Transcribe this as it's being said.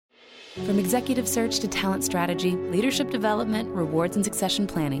From executive search to talent strategy, leadership development, rewards, and succession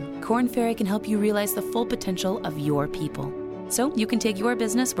planning, Korn Ferry can help you realize the full potential of your people. So you can take your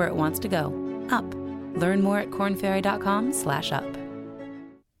business where it wants to go, up. Learn more at kornferry.com/up.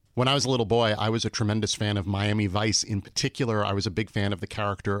 When I was a little boy, I was a tremendous fan of Miami Vice. In particular, I was a big fan of the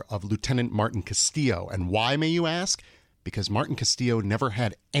character of Lieutenant Martin Castillo. And why, may you ask? Because Martin Castillo never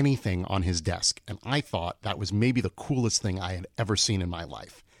had anything on his desk. And I thought that was maybe the coolest thing I had ever seen in my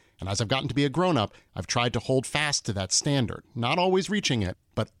life. And as I've gotten to be a grown-up, I've tried to hold fast to that standard, not always reaching it,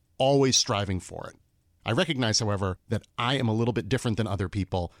 but always striving for it. I recognize, however, that I am a little bit different than other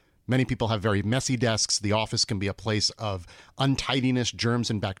people. Many people have very messy desks. The office can be a place of untidiness, germs,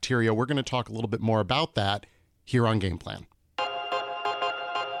 and bacteria. We're going to talk a little bit more about that here on Game Plan.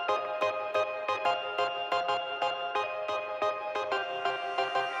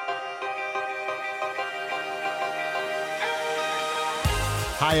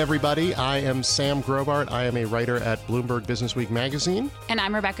 Hi, everybody. I am Sam Grobart. I am a writer at Bloomberg Businessweek magazine. And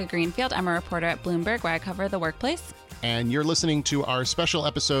I'm Rebecca Greenfield. I'm a reporter at Bloomberg, where I cover the workplace. And you're listening to our special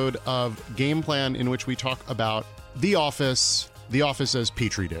episode of Game Plan, in which we talk about The Office as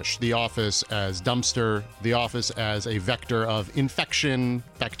Petri dish, The Office as dumpster, The Office as a vector of infection,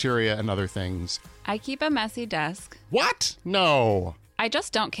 bacteria, and other things. I keep a messy desk. What? No. I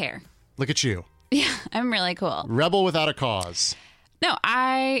just don't care. Look at you. Yeah, I'm really cool. Rebel without a cause. No,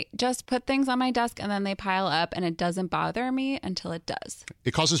 I just put things on my desk and then they pile up and it doesn't bother me until it does.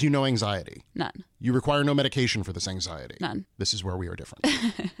 It causes you no anxiety. None. You require no medication for this anxiety. None. This is where we are different.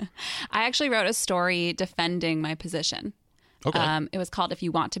 I actually wrote a story defending my position. Okay. It was called If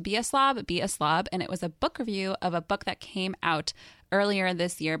You Want to Be a Slob, Be a Slob. And it was a book review of a book that came out earlier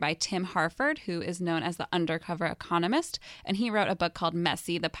this year by Tim Harford, who is known as the undercover economist. And he wrote a book called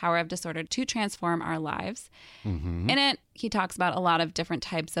Messy, The Power of Disorder to Transform Our Lives. Mm-hmm. In it, he talks about a lot of different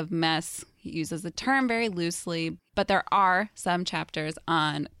types of mess. He uses the term very loosely, but there are some chapters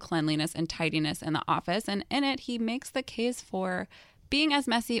on cleanliness and tidiness in the office. And in it, he makes the case for being as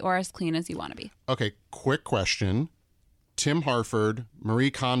messy or as clean as you want to be. Okay, quick question. Tim Harford,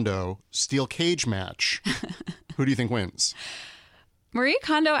 Marie Kondo, steel cage match. Who do you think wins? Marie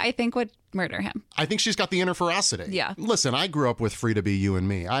Kondo, I think, would murder him. I think she's got the inner ferocity. Yeah. Listen, I grew up with Free to Be You and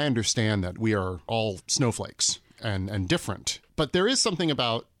Me. I understand that we are all snowflakes and different. But there is something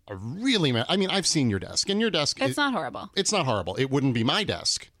about a really... I mean, I've seen your desk. And your desk... It's not horrible. It's not horrible. It wouldn't be my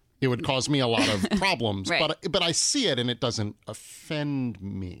desk. It would cause me a lot of problems. Right. But I see it and it doesn't offend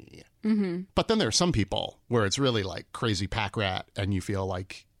me. Mm-hmm. But then there are some people where it's really like crazy pack rat and you feel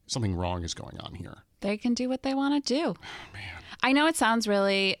like something wrong is going on here. They can do what they want to do. Oh, man. I know it sounds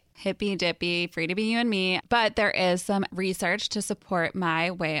really hippy-dippy, free to be you and me, but there is some research to support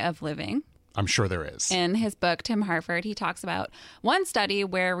my way of living. I'm sure there is. In his book, Tim Harford, he talks about one study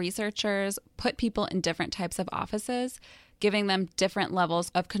where researchers put people in different types of offices, giving them different levels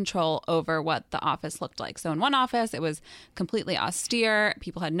of control over what the office looked like. So in one office, it was completely austere.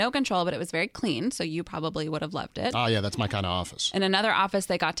 People had no control, but it was very clean. So you probably would have loved it. Oh, yeah, that's my kind of office. In another office,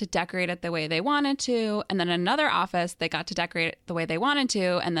 they got to decorate it the way they wanted to. And then in another office, they got to decorate it the way they wanted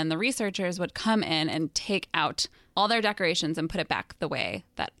to. And then the researchers would come in and take out all their decorations and put it back the way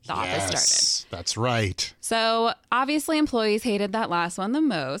that the office started. Yes, that's right. So obviously employees hated that last one the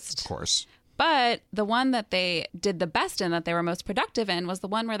most. Of course. But the one that they did the best in, that they were most productive in, was the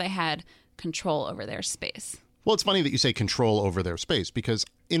one where they had control over their space. Well, it's funny that you say control over their space because,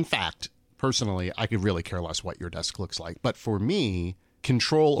 in fact, personally, I could really care less what your desk looks like. But for me,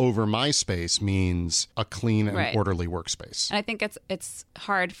 control over my space means a clean and orderly workspace. And I think it's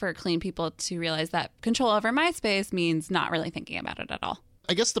hard for clean people to realize that control over my space means not really thinking about it at all.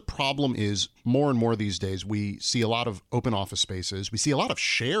 I guess the problem is more and more these days, we see a lot of open office spaces. We see a lot of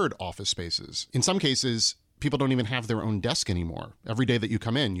shared office spaces. In some cases, people don't even have their own desk anymore. Every day that you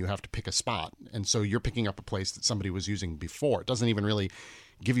come in, you have to pick a spot. And so you're picking up a place that somebody was using before. It doesn't even really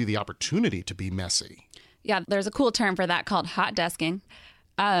give you the opportunity to be messy. Yeah, there's a cool term for that called hot desking.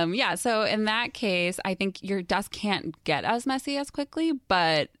 So in that case, I think your desk can't get as messy as quickly,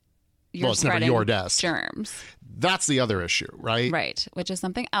 but you're it's never spreading your desk. Germs. That's the other issue, right? Right, which is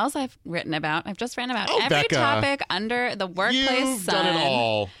something else I've written about. I've just written about every Becca, topic under the workplace You've sun. done it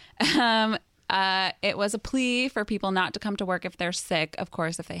all. It was a plea for people not to come to work if they're sick. Of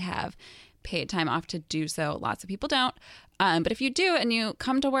course, if they have paid time off to do so. Lots of people don't. But if you do and you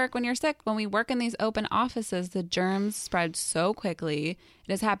come to work when you're sick, when we work in these open offices, the germs spread so quickly.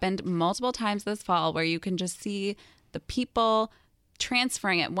 It has happened multiple times this fall where you can just see the people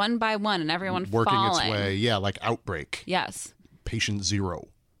transferring it one by one and everyone working falling. its way. Yeah, like outbreak. Yes. Patient zero.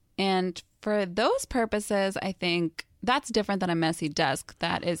 And for those purposes, I think that's different than a messy desk.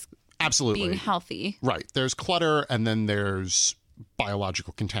 That is Absolutely. being healthy. Right. There's clutter and then there's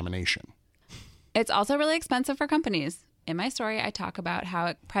biological contamination. It's also really expensive for companies. In my story, I talk about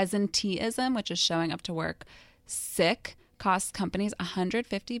how presenteeism, which is showing up to work sick, costs companies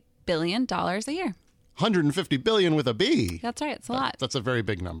 $150 billion a year. 150 billion with a B. That's right. It's a lot. That's a very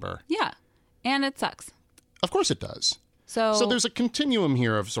big number. Yeah. And it sucks. Of course it does. So there's a continuum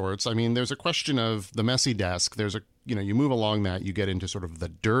here of sorts. I mean, there's a question of the messy desk. There's you move along that, you get into sort of the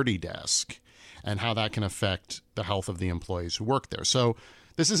dirty desk and how that can affect the health of the employees who work there. So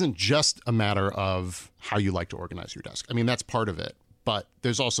this isn't just a matter of how you like to organize your desk. I mean, that's part of it. But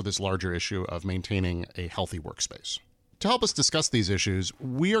there's also this larger issue of maintaining a healthy workspace. To help us discuss these issues,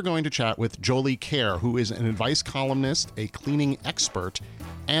 we are going to chat with Jolie Kerr, who is an advice columnist, a cleaning expert,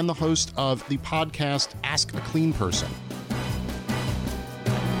 and the host of the podcast Ask a Clean Person.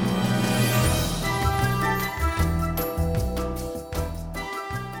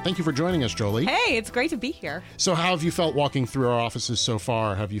 Thank you for joining us, Jolie. Hey, it's great to be here. So how have you felt walking through our offices so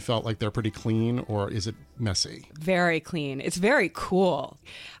far? Have you felt like they're pretty clean, or is it messy? Very clean. It's very cool.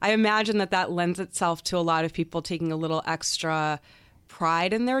 I imagine that lends itself to a lot of people taking a little extra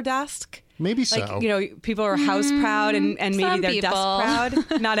pride in their desk. Maybe so. Like, people are house proud and maybe Some they're people. desk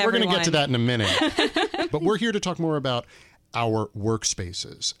proud. Not everyone. We're going to get to that in a minute. But we're here to talk more about our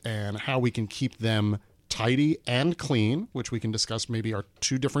workspaces and how we can keep them tidy and clean, which we can discuss maybe are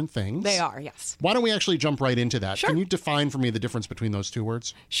two different things. They are, yes. Why don't we actually jump right into that? Sure. Can you define for me the difference between those two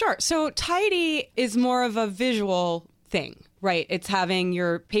words? Sure. So tidy is more of a visual thing, right? It's having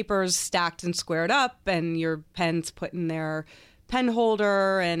your papers stacked and squared up and your pens put in their pen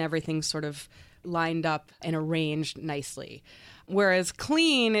holder and everything sort of lined up and arranged nicely. Whereas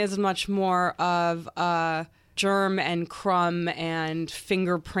clean is much more of a germ and crumb and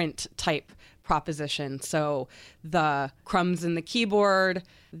fingerprint type proposition. So the crumbs in the keyboard,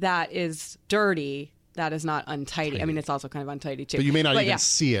 that is dirty. That is not untidy. Tidy. I mean, it's also kind of untidy too. But you may not even yeah.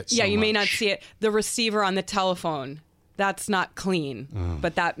 see it so Yeah, you may not much. see it. The receiver on the telephone, that's not clean,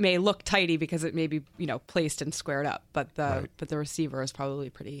 but that may look tidy because it may be, placed and squared up. But the receiver is probably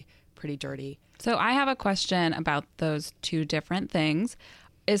pretty dirty. So I have a question about those two different things.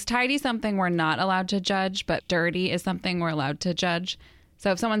 Is tidy something we're not allowed to judge, but dirty is something we're allowed to judge?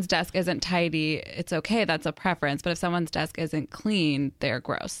 So if someone's desk isn't tidy, it's okay. That's a preference. But if someone's desk isn't clean, they're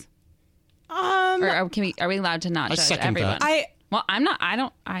gross. Or are we allowed to not I judge second everyone? that. Well, I'm not. I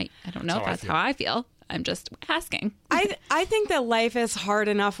don't know if how I that's feel. how I feel. I'm just asking. I think that life is hard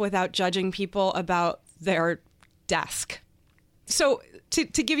enough without judging people about their desk. So to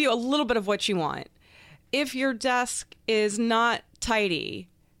give you a little bit of what you want, if your desk is not tidy,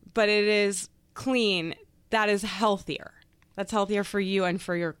 but it is clean, that is healthier. That's healthier for you and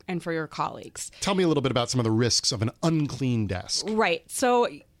for your colleagues. Tell me a little bit about some of the risks of an unclean desk. Right. So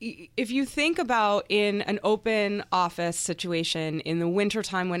if you think about in an open office situation in the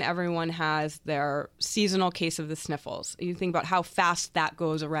wintertime when everyone has their seasonal case of the sniffles, you think about how fast that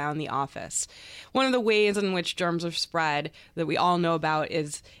goes around the office. One of the ways in which germs are spread that we all know about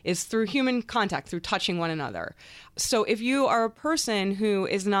is through human contact, through touching one another. So if you are a person who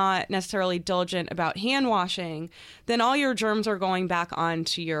is not necessarily diligent about hand washing, then all your germs are going back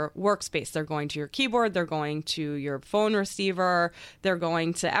onto your workspace. They're going to your keyboard, they're going to your phone receiver, they're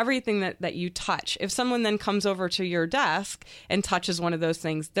going to everything that you touch. If someone then comes over to your desk and touches one of those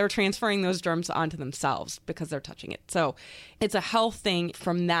things, they're transferring those germs onto themselves because they're touching it. So it's a health thing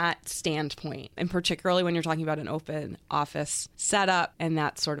from that standpoint, and particularly when you're talking about an open office setup and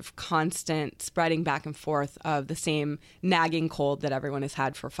that sort of constant spreading back and forth of the same nagging cold that everyone has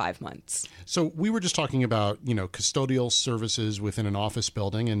had for 5 months. So we were just talking about, custodial services within an office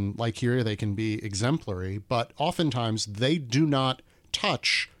building, and like here, they can be exemplary, but oftentimes they do not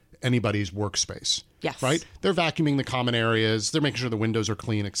touch anybody's workspace. Yes. Right? They're vacuuming the common areas, they're making sure the windows are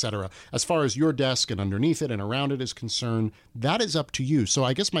clean, etc. As far as your desk and underneath it and around it is concerned, that is up to you. So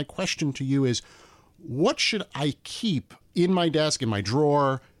I guess my question to you is, what should I keep in my desk, in my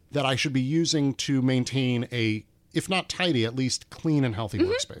drawer, that I should be using to maintain a, if not tidy, at least clean and healthy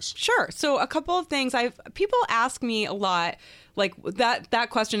workspace? Sure. So a couple of things. People ask me a lot, like that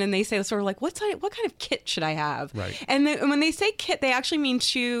question, and they say sort of like, what kind of kit should I have? Right. And when they say kit, they actually mean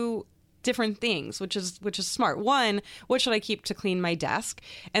two different things, which is smart. One, what should I keep to clean my desk?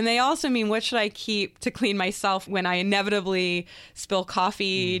 And they also mean, what should I keep to clean myself when I inevitably spill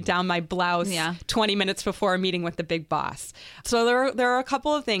coffee down my blouse 20 minutes before a meeting with the big boss? So there are a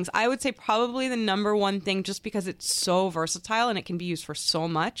couple of things. I would say probably the number one thing, just because it's so versatile and it can be used for so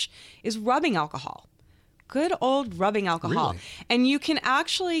much, is rubbing alcohol. Good old rubbing alcohol. Really? And you can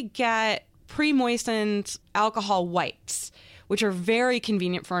actually get pre-moistened alcohol wipes, which are very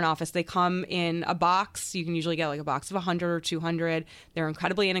convenient for an office. They come in a box. You can usually get like a box of 100 or 200. They're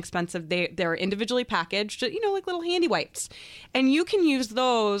incredibly inexpensive. They're individually packaged, like little handy wipes. And you can use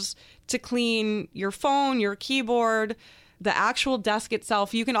those to clean your phone, your keyboard, the actual desk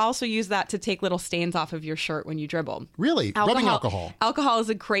itself. You can also use that to take little stains off of your shirt when you dribble. Really? Rubbing alcohol? Alcohol is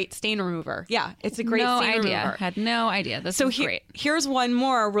a great stain remover. Yeah, it's a great stain remover. Had no idea. This is great. Here's one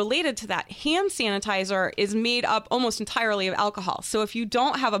more related to that. Hand sanitizer is made up almost entirely of alcohol. So if you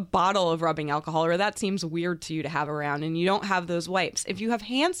don't have a bottle of rubbing alcohol, or that seems weird to you to have around, and you don't have those wipes, if you have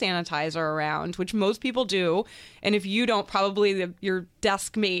hand sanitizer around, which most people do, and if you don't, probably your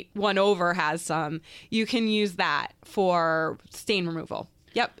desk mate one over has some, you can use that for stain removal.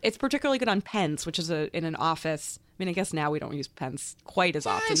 Yep. It's particularly good on pens, which is in an office. I mean, I guess now we don't use pens quite as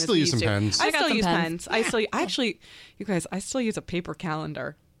often. I still use some pens. I still use pens. You guys, I still use a paper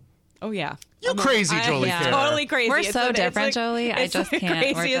calendar. Oh, yeah. You crazy, Jolie. Yeah. Totally crazy. We're so different, Jolie. I just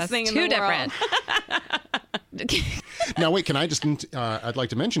can't. We're just thing too different. Now, wait, can I just, I'd like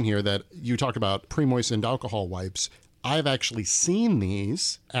to mention here that you talked about pre-moistened alcohol wipes. I've actually seen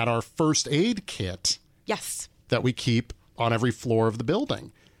these at our first aid kit. Yes. That we keep on every floor of the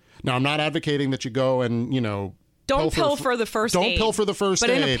building. Now, I'm not advocating that you go and, don't pilfer the first aid. Don't pilfer the first aid.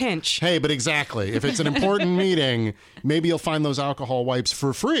 But in a pinch. Hey, but exactly. If it's an important meeting, maybe you'll find those alcohol wipes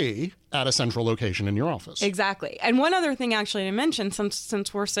for free at a central location in your office. Exactly. And one other thing actually to mention,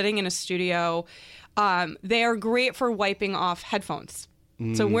 since we're sitting in a studio, they are great for wiping off headphones.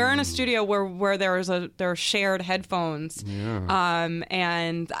 So we're in a studio where there are shared headphones,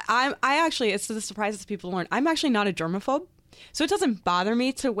 and I actually, it's the surprise that people learn, I'm actually not a germaphobe, so it doesn't bother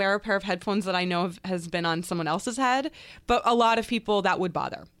me to wear a pair of headphones that I know has been on someone else's head, but a lot of people that would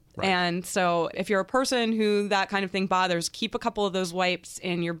bother. Right. And so if you're a person who that kind of thing bothers, keep a couple of those wipes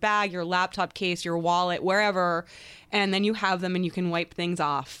in your bag, your laptop case, your wallet, wherever, and then you have them and you can wipe things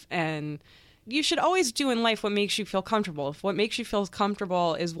off. And you should always do in life what makes you feel comfortable. If what makes you feel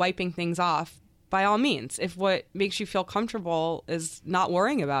comfortable is wiping things off, by all means. If what makes you feel comfortable is not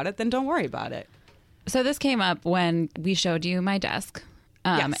worrying about it, then don't worry about it. So this came up when we showed you my desk.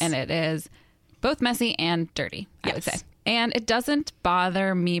 Yes. And it is both messy and dirty, I would say. And it doesn't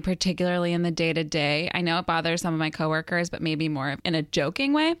bother me particularly in the day-to-day. I know it bothers some of my coworkers, but maybe more in a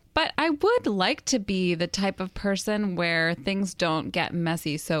joking way. But I would like to be the type of person where things don't get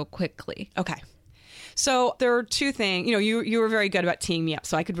messy so quickly. Okay. So there are two things. You were very good about teeing me up,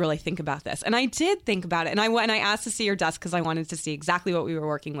 so I could really think about this. And I did think about it. And I asked to see your desk because I wanted to see exactly what we were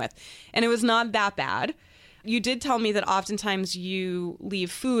working with. And it was not that bad. You did tell me that oftentimes you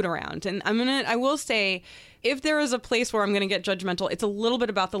leave food around. And I will say, if there is a place where I'm going to get judgmental, it's a little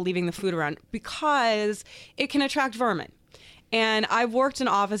bit about the leaving the food around because it can attract vermin. And I've worked in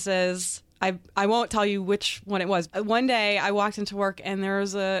offices. I won't tell you which one it was. One day I walked into work and there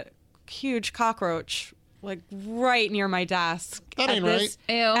was a huge cockroach right near my desk. That ain't right.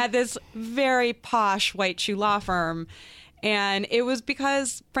 At this very posh white shoe law firm. And it was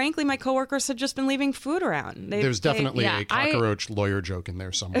because, frankly, my coworkers had just been leaving food around. There's definitely a cockroach lawyer joke in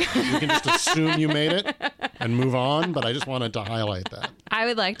there somewhere. You can just assume you made it and move on, but I just wanted to highlight that. I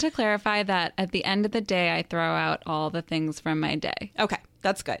would like to clarify that at the end of the day, I throw out all the things from my day. Okay,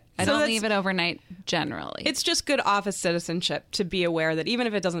 that's good. I don't leave it overnight generally. It's just good office citizenship to be aware that even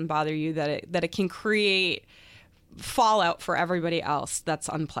if it doesn't bother you, that it can create fallout for everybody else that's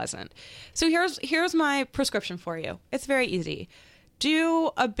unpleasant. So here's my prescription for you. It's very easy.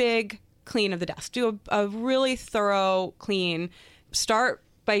 Do a big clean of the desk. Do a really thorough clean. Start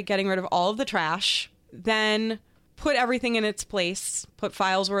by getting rid of all of the trash. Then put everything in its place. Put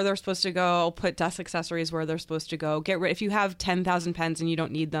files where they're supposed to go. Put desk accessories where they're supposed to go. If you have 10,000 pens and you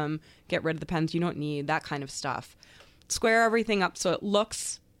don't need them, get rid of the pens you don't need, that kind of stuff. Square everything up so it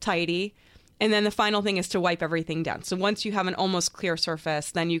looks tidy. And then the final thing is to wipe everything down. So once you have an almost clear surface,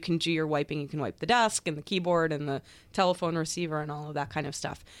 then you can do your wiping. You can wipe the desk and the keyboard and the telephone receiver and all of that kind of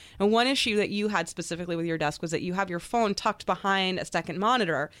stuff. And one issue that you had specifically with your desk was that you have your phone tucked behind a second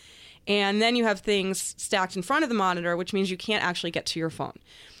monitor. And then you have things stacked in front of the monitor, which means you can't actually get to your phone.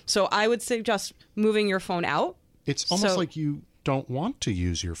 So I would suggest moving your phone out. It's almost like you don't want to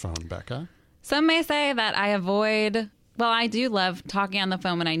use your phone, Becca. Some may say that I avoid... Well, I do love talking on the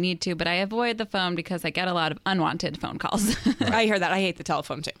phone when I need to, but I avoid the phone because I get a lot of unwanted phone calls. I hear that. I hate the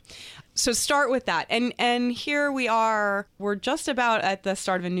telephone too. So start with that. And here we are. We're just about at the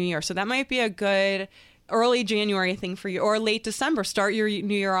start of a new year. So that might be a good early January thing for you, or late December. Start your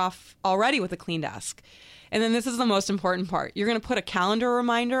new year off already with a clean desk. And then this is the most important part. You're going to put a calendar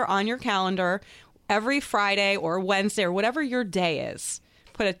reminder on your calendar every Friday or Wednesday or whatever your day is.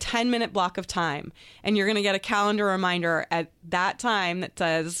 put a 10-minute block of time, and you're going to get a calendar reminder at that time that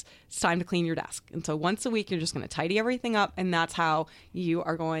says it's time to clean your desk. And so once a week, you're just going to tidy everything up, and that's how you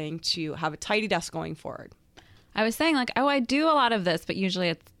are going to have a tidy desk going forward. I was saying, like, I do a lot of this, but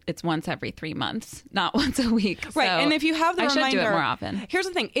usually it's once every 3 months, not once a week. Right. So and if you have the reminder, I should do it more often. Here's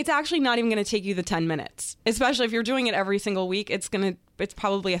the thing. It's actually not even going to take you the 10 minutes, especially if you're doing it every single week. It's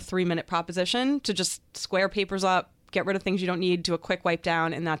probably a 3-minute proposition to just square papers up, get rid of things you don't need, do a quick wipe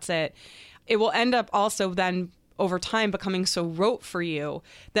down, and that's it. It will end up also then over time becoming so rote for you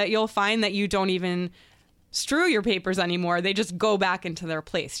that you'll find that you don't even strew your papers anymore. They just go back into their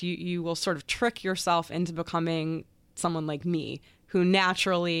place. You will sort of trick yourself into becoming someone like me who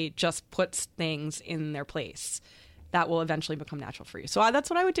naturally just puts things in their place. That will eventually become natural for you. So that's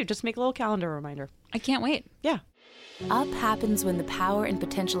what I would do. Just make a little calendar reminder. I can't wait. Yeah. Up happens when the power and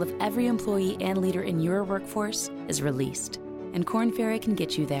potential of every employee and leader in your workforce is released. And Korn Ferry can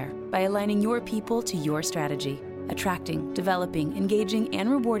get you there by aligning your people to your strategy, attracting, developing, engaging, and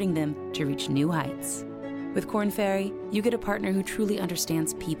rewarding them to reach new heights. With Korn Ferry, you get a partner who truly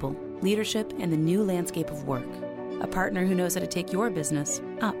understands people, leadership, and the new landscape of work. A partner who knows how to take your business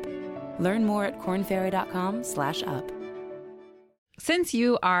up. Learn more at kornferry.com/up. Since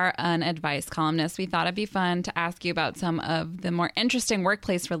you are an advice columnist, we thought it'd be fun to ask you about some of the more interesting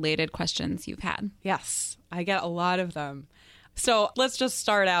workplace-related questions you've had. Yes, I get a lot of them. So let's just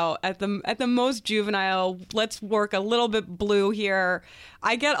start out at the most juvenile. Let's work a little bit blue here.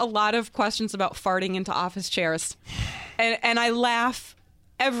 I get a lot of questions about farting into office chairs. And I laugh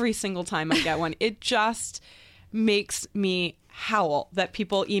every single time I get one. It just makes me howl that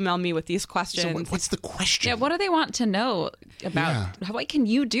people email me with these questions. So what's the question? Yeah, what do they want to know about? Yeah. What can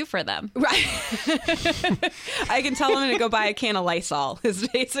you do for them? Right. I can tell them to go buy a can of Lysol is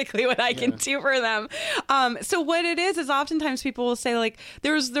basically what I can do for them. So what it is oftentimes people will say, like,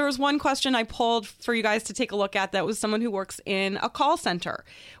 there was one question I pulled for you guys to take a look at that was someone who works in a call center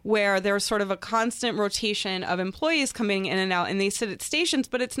where there's sort of a constant rotation of employees coming in and out, and they sit at stations,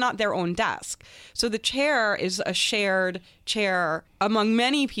 but it's not their own desk. So the chair is a shared chair among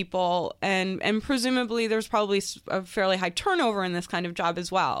many people, and presumably there's probably a fairly high turnover in this kind of job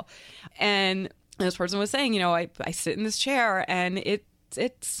as well. And this person was saying, I sit in this chair and it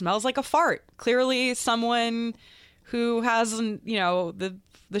smells like a fart. Clearly someone who has, the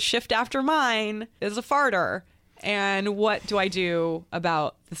shift after mine is a farter. And what do I do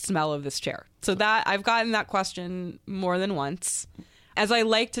about the smell of this chair? So that I've gotten that question more than once. As I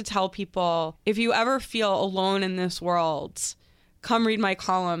like to tell people, if you ever feel alone in this world, come read my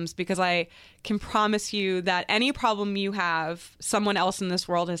columns, because I can promise you that any problem you have, someone else in this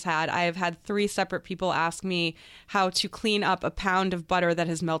world has had. I have had 3 separate people ask me how to clean up a pound of butter that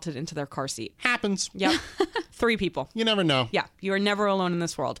has melted into their car seat. Happens. Yep. 3 people. You never know. Yeah. You are never alone in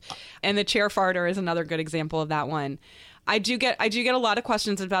this world. And the chair farter is another good example of that one. I do get a lot of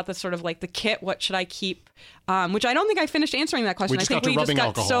questions about the sort of like the kit. What should I keep? Which I don't think I finished answering that question. We just I think got to we just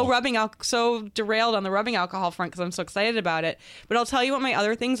rubbing got alcohol. so derailed on the rubbing alcohol front because I'm so excited about it. But I'll tell you what my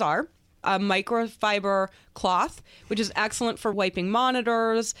other things are. A microfiber cloth, which is excellent for wiping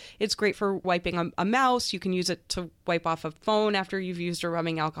monitors. It's great for wiping a mouse. You can use it to wipe off a phone after you've used your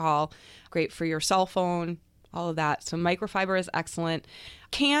rubbing alcohol. Great for your cell phone. All of that. So microfiber is excellent.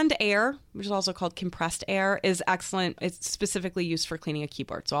 Canned air, which is also called compressed air, is excellent. It's specifically used for cleaning a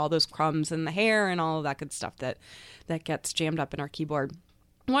keyboard. So all those crumbs in the hair and all of that good stuff that gets jammed up in our keyboard.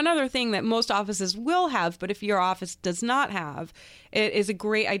 One other thing that most offices will have, but if your office does not have, it is a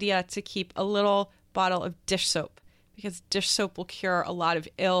great idea to keep a little bottle of dish soap, because dish soap will cure a lot of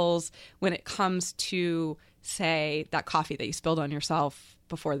ills when it comes to, say, that coffee that you spilled on yourself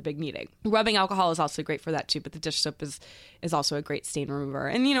before the big meeting. Rubbing alcohol is also great for that too, but the dish soap is also a great stain remover.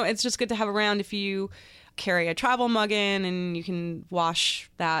 And, it's just good to have around if you carry a travel mug in, and you can wash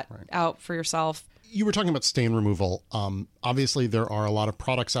that out for yourself. You were talking about stain removal. Obviously, there are a lot of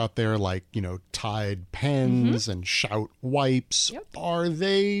products out there like, Tide pens and Shout wipes. Yep. Are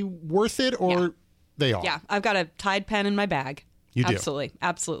they worth it, or they are? Yeah, I've got a Tide pen in my bag. You do?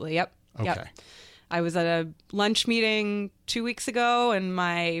 Absolutely. Yep. Okay. Yep. I was at a lunch meeting 2 weeks ago, and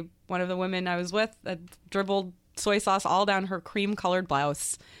one of the women I was with dribbled soy sauce all down her cream-colored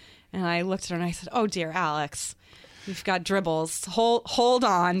blouse. And I looked at her and I said, "Oh, dear, Alex, you've got dribbles. Hold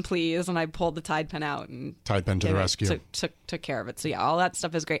on, please." And I pulled the Tide pen out, and Tide pen to the rescue. Took care of it. So yeah, all that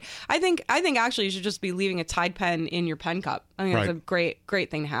stuff is great. I think actually you should just be leaving a Tide pen in your pen cup. I think that's a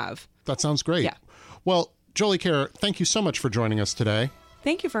great thing to have. That sounds great. Yeah. Well, Jolie Kerr, thank you so much for joining us today.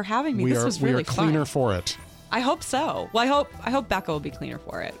 Thank you for having me. This was really fun. We are cleaner for it. I hope so. Well, I hope Becca will be cleaner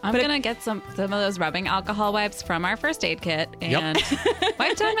for it. I'm gonna get some of those rubbing alcohol wipes from our first aid kit and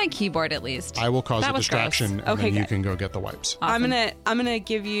wipe down my keyboard at least. I will cause That a was distraction, gross. and then you good. can go get the wipes. Awesome. I'm gonna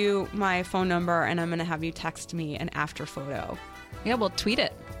give you my phone number, and I'm gonna have you text me an after photo. Yeah, we'll tweet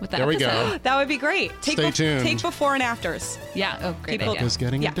it with the There we episode. go. That would be great. Stay tuned. Take before and afters. Yeah, oh, great People- idea. Is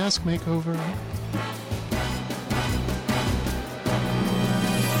getting Yeah. a desk makeover.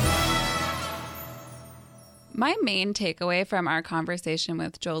 My main takeaway from our conversation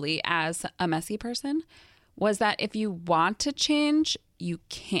with Jolie as a messy person was that if you want to change, you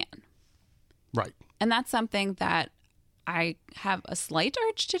can. Right. And that's something that I have a slight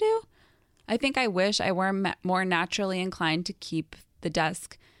urge to do. I think I wish I were more naturally inclined to keep the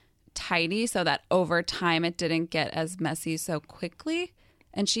desk tidy so that over time it didn't get as messy so quickly.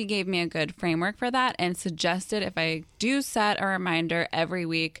 And she gave me a good framework for that and suggested if I do set a reminder every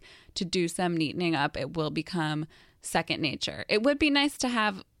week to do some neatening up, it will become second nature. It would be nice to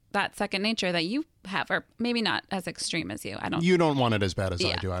have that second nature that you have, or maybe not as extreme as you. You don't want it as bad as I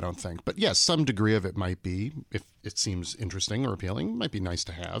Yeah. do, I don't think. But yes, some degree of it might be, if it seems interesting or appealing, might be nice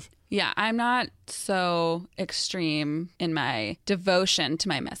to have. Yeah, I'm not so extreme in my devotion to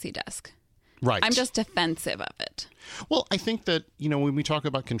my messy desk. Right. I'm just defensive of it. Well, I think that, when we talk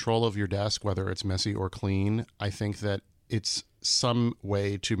about control of your desk, whether it's messy or clean, I think that it's some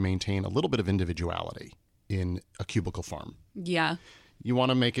way to maintain a little bit of individuality in a cubicle farm. Yeah. You want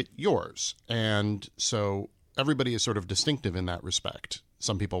to make it yours. And so everybody is sort of distinctive in that respect.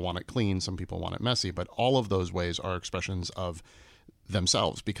 Some people want it clean, some people want it messy, but all of those ways are expressions of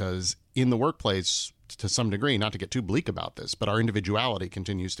themselves, because in the workplace, to some degree, not to get too bleak about this, but our individuality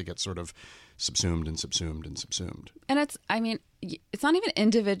continues to get sort of subsumed and subsumed and subsumed. And it's not even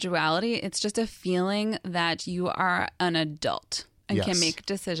individuality. It's just a feeling that you are an adult and Yes. can make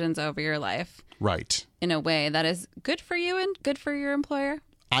decisions over your life Right. in a way that is good for you and good for your employer.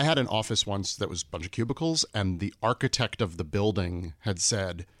 I had an office once that was a bunch of cubicles, and the architect of the building had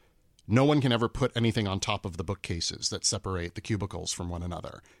said, no one can ever put anything on top of the bookcases that separate the cubicles from one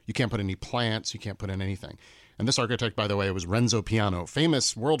another. You can't put any plants, you can't put in anything. And this architect, by the way, was Renzo Piano,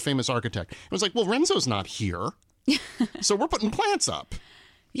 world famous architect. It was like, well, Renzo's not here, so we're putting plants up.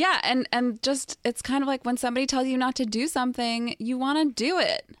 Yeah, and just it's kind of like when somebody tells you not to do something, you want to do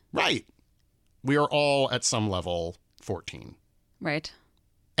it. Right. We are all at some level 14. Right.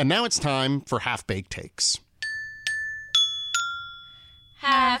 And now it's time for half-baked takes.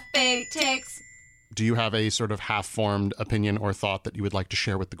 Half-baked takes. Do you have a sort of half-formed opinion or thought that you would like to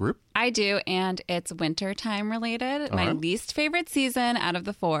share with the group? I do, and it's wintertime related. My right. least favorite season out of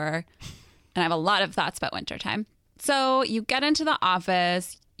the 4. And I have a lot of thoughts about wintertime. So you get into the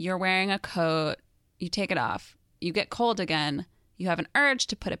office, you're wearing a coat, you take it off, you get cold again, you have an urge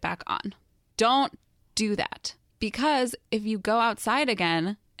to put it back on. Don't do that. Because if you go outside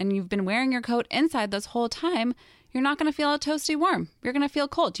again and you've been wearing your coat inside this whole time, you're not going to feel toasty warm. You're going to feel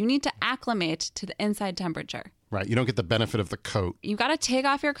cold. You need to acclimate to the inside temperature. Right. You don't get the benefit of the coat. You got to take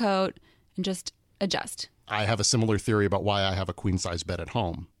off your coat and just adjust. I have a similar theory about why I have a queen-size bed at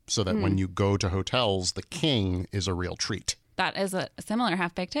home, so that when you go to hotels, the king is a real treat. That is a similar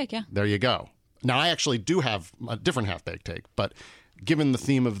half-baked take, yeah. There you go. Now, I actually do have a different half-baked take, but given the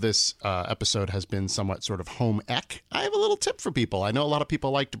theme of this episode has been somewhat sort of home ec, I have a little tip for people. I know a lot of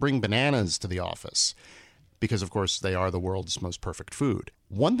people like to bring bananas to the office because, of course, they are the world's most perfect food.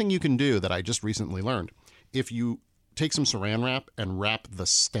 One thing you can do that I just recently learned, if you take some saran wrap and wrap the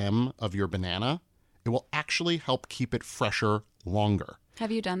stem of your banana, it will actually help keep it fresher longer.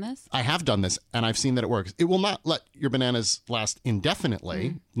 Have you done this? I have done this, and I've seen that it works. It will not let your bananas last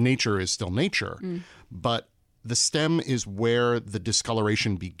indefinitely. Nature is still nature. But the stem is where the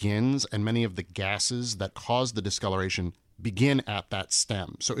discoloration begins, and many of the gases that cause the discoloration begin at that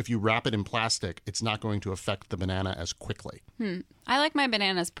stem. So if you wrap it in plastic, it's not going to affect the banana as quickly. I like my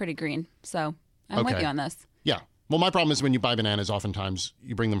bananas pretty green, so I'm with Okay. you on this. Yeah. Well, my problem is when you buy bananas, oftentimes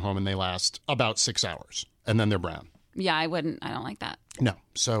you bring them home and they last about 6 hours, and then they're brown. Yeah, I don't like that. No.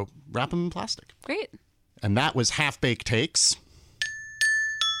 So wrap them in plastic. Great. And that was Half-Baked Takes.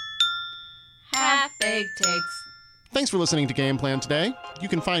 Half-baked takes. Thanks for listening to Game Plan today. You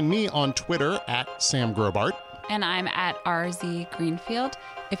can find me on Twitter at Sam Grobart. And I'm at RZ Greenfield.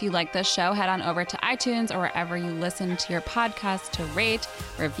 If you like this show, head on over to iTunes or wherever you listen to your podcast to rate,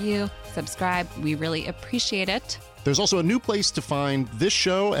 review, subscribe. We really appreciate it. There's also a new place to find this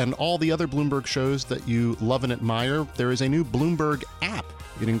show and all the other Bloomberg shows that you love and admire. There is a new Bloomberg app.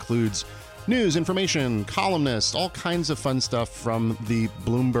 It includes news, information, columnists, all kinds of fun stuff from the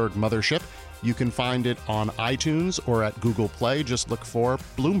Bloomberg mothership. You can find it on iTunes or at Google Play. Just look for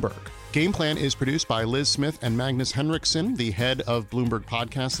Bloomberg. Game Plan is produced by Liz Smith and Magnus Henriksen. The head of Bloomberg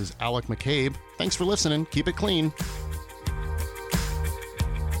Podcast is Alec McCabe. Thanks for listening. Keep it clean.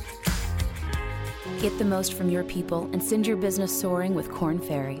 Get the most from your people and send your business soaring with Korn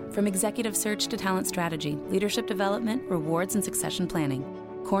Ferry. From executive search to talent strategy, leadership development, rewards, and succession planning,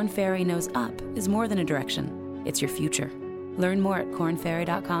 Korn Ferry knows up is more than a direction. It's your future. Learn more at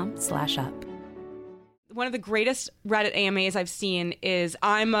kornferry.com/up. One of the greatest Reddit AMAs I've seen is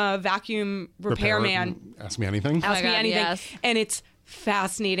I'm a vacuum repairman. Ask me anything. Ask me God, anything. yes. And it's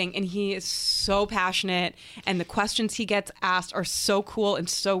fascinating. And he is so passionate. And the questions he gets asked are so cool and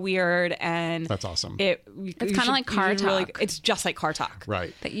so weird. And That's awesome. It's kinda like car talk. It's just like car talk.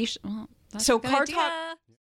 Right. That you should. Well, that's So a good car idea. talk.